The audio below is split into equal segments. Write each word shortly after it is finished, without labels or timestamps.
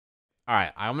All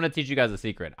right, I'm going to teach you guys a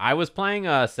secret. I was playing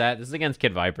a set. This is against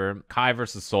Kid Viper. Kai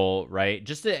versus Soul, right?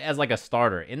 Just as like a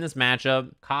starter. In this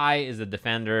matchup, Kai is the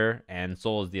defender and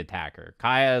Soul is the attacker.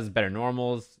 Kai has better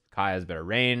normals. Kai has better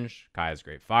range. Kai has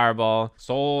great fireball.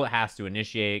 Soul has to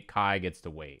initiate. Kai gets to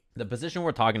wait. The position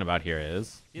we're talking about here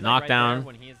is knockdown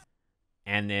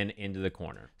and then into the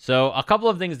corner. So a couple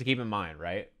of things to keep in mind,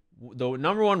 right? The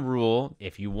number one rule,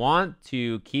 if you want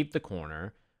to keep the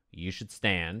corner, you should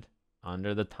stand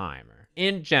under the timer.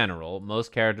 In general,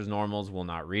 most characters' normals will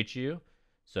not reach you.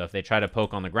 So if they try to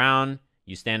poke on the ground,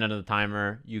 you stand under the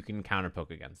timer, you can counter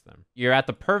poke against them. You're at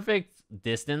the perfect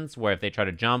distance where if they try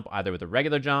to jump, either with a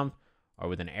regular jump or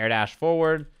with an air dash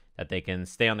forward, that they can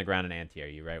stay on the ground and anti-air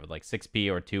you, right? With like 6P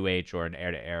or 2H or an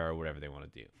air-to-air or whatever they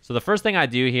want to do. So the first thing I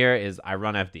do here is I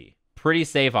run FD. Pretty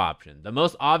safe option. The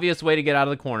most obvious way to get out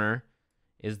of the corner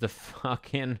is the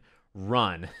fucking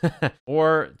run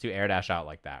or to air dash out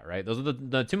like that, right? Those are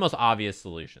the two most obvious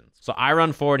solutions. So I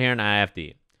run forward here and I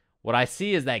FD. What I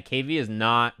see is that KV is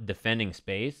not defending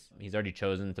space. He's already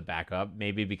chosen to back up,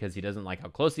 maybe because he doesn't like how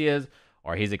close he is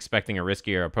or he's expecting a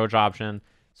riskier approach option.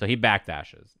 So he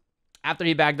backdashes. After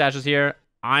he backdashes here,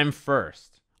 I'm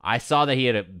first. I saw that he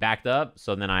had backed up,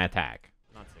 so then I attack.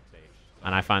 Not 6H.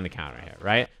 And I find the counter here,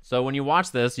 right? So when you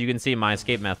watch this, you can see my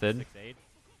escape method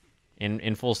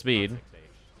in full speed.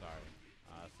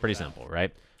 Pretty simple,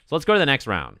 right? So let's go to the next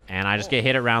round. And I just get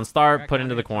hit at round start, put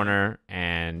into the corner,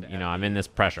 and, you know, I'm in this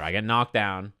pressure. I get knocked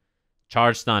down,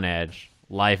 charge stun edge.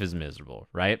 Life is miserable,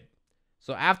 right?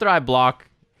 So after I block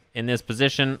in this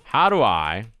position, how do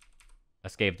I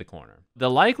escape the corner? The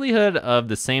likelihood of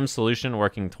the same solution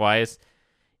working twice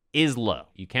is low.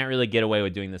 You can't really get away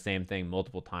with doing the same thing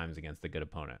multiple times against a good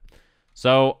opponent.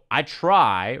 So I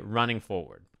try running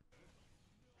forward.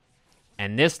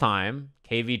 And this time,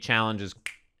 KV challenges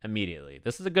immediately.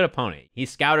 This is a good opponent. He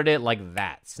scouted it like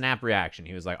that. Snap reaction.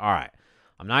 He was like, all right,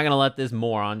 I'm not going to let this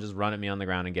moron just run at me on the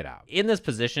ground and get out. In this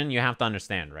position, you have to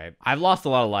understand, right? I've lost a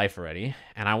lot of life already,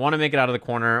 and I want to make it out of the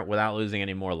corner without losing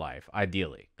any more life,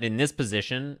 ideally. In this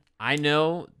position, I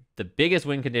know the biggest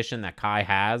win condition that Kai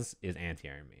has is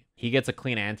anti-airing me. He gets a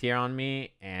clean anti-air on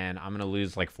me, and I'm going to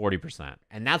lose like 40%.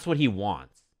 And that's what he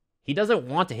wants. He doesn't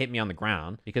want to hit me on the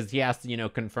ground because he has to, you know,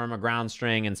 confirm a ground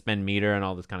string and spend meter and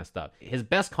all this kind of stuff. His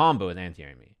best combo is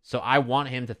anti-airing me. So I want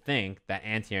him to think that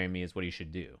anti-airing me is what he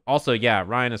should do. Also, yeah,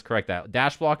 Ryan is correct. That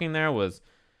dash blocking there was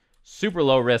super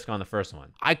low risk on the first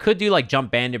one. I could do like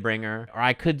jump bandit bringer, or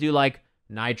I could do like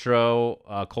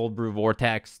nitro, cold brew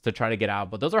vortex to try to get out.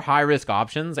 But those are high risk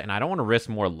options and I don't want to risk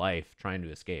more life trying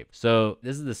to escape. So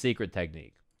this is the secret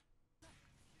technique.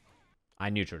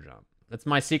 I neutral jump. That's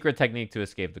my secret technique to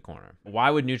escape the corner. Why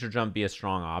would neutral jump be a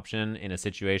strong option in a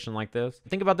situation like this?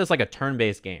 Think about this like a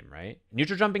turn-based game, right?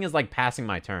 Neutral jumping is like passing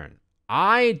my turn.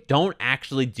 I don't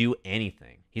actually do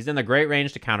anything. He's in the great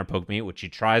range to counter poke me, which he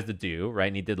tries to do, right?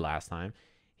 And he did last time.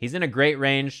 He's in a great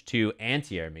range to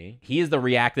anti-air me. He is the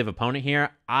reactive opponent here.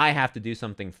 I have to do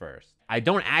something first. I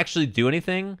don't actually do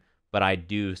anything, but I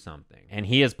do something. And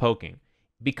he is poking.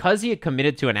 Because he had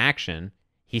committed to an action,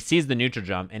 he sees the neutral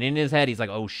jump, and in his head, he's like,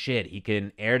 oh shit, he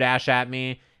can air dash at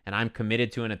me, and I'm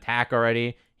committed to an attack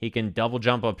already. He can double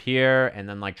jump up here, and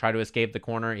then like try to escape the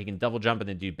corner. He can double jump and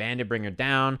then do bandit bringer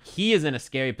down. He is in a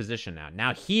scary position now.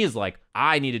 Now he is like,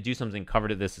 I need to do something cover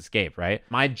to this escape, right?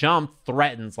 My jump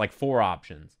threatens like 4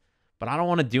 options, but I don't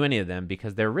want to do any of them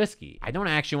because they're risky. I don't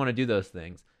actually want to do those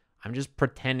things. I'm just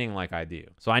pretending like I do.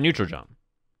 So I neutral jump,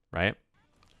 right?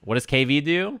 What does KV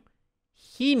do?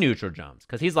 He neutral jumps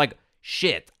because he's like,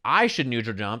 shit, I should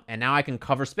neutral jump, and now I can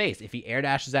cover space. If he air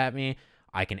dashes at me,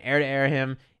 I can air to air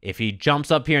him. If he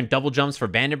jumps up here and double jumps for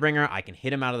bandit bringer, I can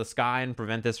hit him out of the sky and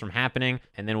prevent this from happening.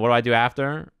 And then what do I do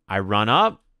after? I run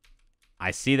up. I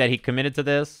see that he committed to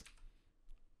this.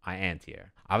 I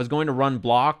anti-air. I was going to run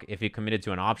block if he committed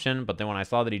to an option, but then when I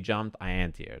saw that he jumped, I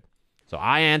anti-aired. So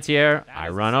I anti-air, I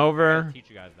run over,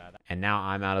 and now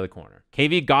I'm out of the corner.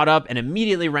 KV got up and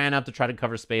immediately ran up to try to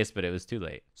cover space, but it was too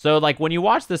late. So like when you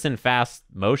watch this in fast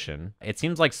motion, it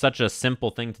seems like such a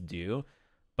simple thing to do,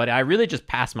 but I really just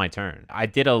passed my turn. I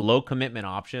did a low commitment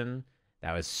option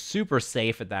that was super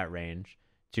safe at that range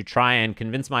to try and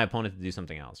convince my opponent to do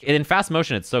something else. In fast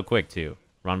motion, it's so quick too.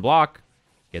 Run block,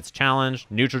 gets challenged,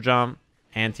 neutral jump,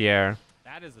 anti-air.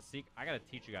 That is a secret. I gotta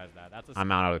teach you guys that.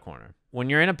 I'm out of the corner. When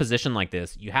you're in a position like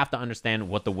this, you have to understand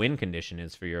what the win condition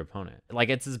is for your opponent. Like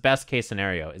it's his best case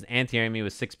scenario is anti-airing me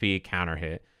with 6P counter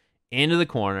hit into the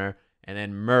corner and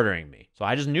then murdering me. So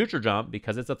I just neutral jump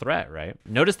because it's a threat, right?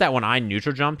 Notice that when I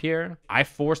neutral jump here, I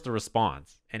forced a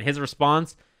response, and his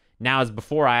response now is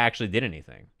before I actually did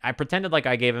anything. I pretended like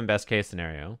I gave him best case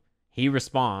scenario. He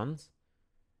responds,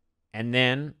 and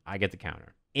then I get to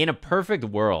counter. In a perfect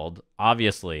world,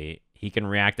 obviously, he can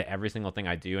react to every single thing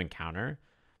I do and counter,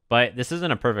 but this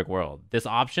isn't a perfect world. This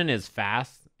option is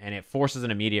fast, and it forces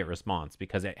an immediate response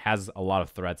because it has a lot of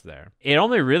threats there. It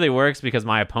only really works because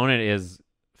my opponent is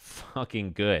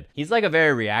fucking good. He's like a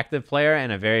very reactive player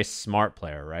and a very smart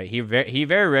player, right? He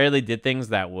very rarely did things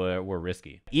that were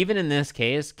risky. Even in this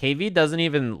case, KV doesn't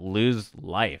even lose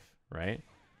life, right?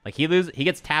 Like he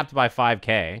gets tapped by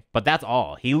 5k, but that's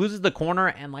all. He loses the corner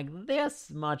and like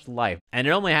this much life. And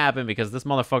it only happened because this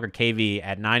motherfucker KV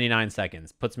at 99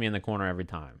 seconds puts me in the corner every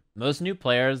time. Most new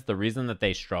players, the reason that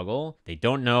they struggle, they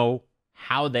don't know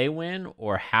how they win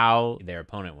or how their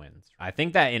opponent wins. I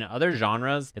think that in other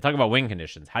genres, they talk about win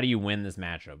conditions. How do you win this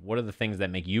matchup? What are the things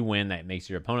that make you win, that makes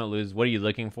your opponent lose? What are you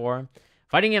looking for?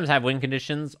 Fighting games have win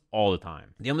conditions all the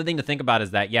time. The only thing to think about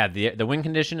is that, yeah, the win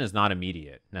condition is not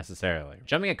immediate, necessarily.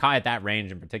 Jumping at Kai at that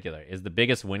range in particular is the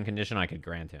biggest win condition I could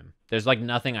grant him. There's like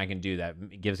nothing I can do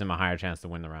that gives him a higher chance to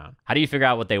win the round. How do you figure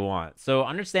out what they want? So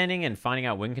understanding and finding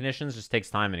out win conditions just takes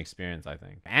time and experience, I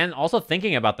think. And also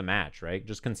thinking about the match, right?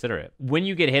 Just consider it. When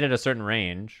you get hit at a certain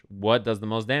range, what does the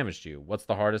most damage to you? What's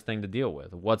the hardest thing to deal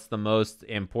with? What's the most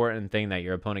important thing that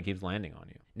your opponent keeps landing on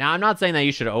you? Now, I'm not saying that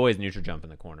you should always neutral jump in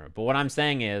the corner, but what I'm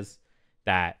saying is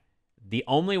that the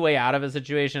only way out of a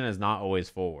situation is not always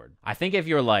forward. I think if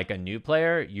you're like a new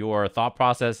player, your thought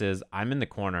process is, I'm in the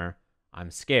corner,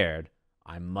 I'm scared,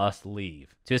 I must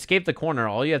leave. To escape the corner,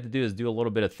 all you have to do is do a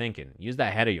little bit of thinking. Use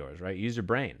that head of yours, right? Use your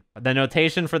brain. The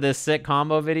notation for this sick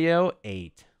combo video,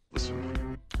 8.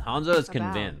 Hanzo is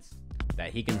convinced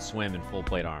that he can swim in full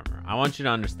plate armor. I want you to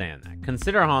understand that.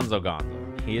 Consider Hanzo Gonzo.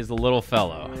 He is a little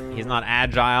fellow. He's not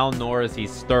agile, nor is he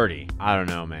sturdy. I don't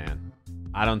know, man.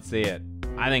 I don't see it.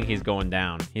 I think he's going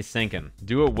down. He's sinking.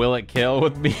 Do it, will it kill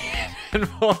with me in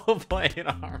full plate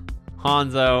armor?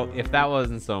 Hanzo, if that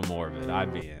wasn't so morbid,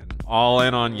 I'd be in. All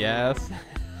in on yes.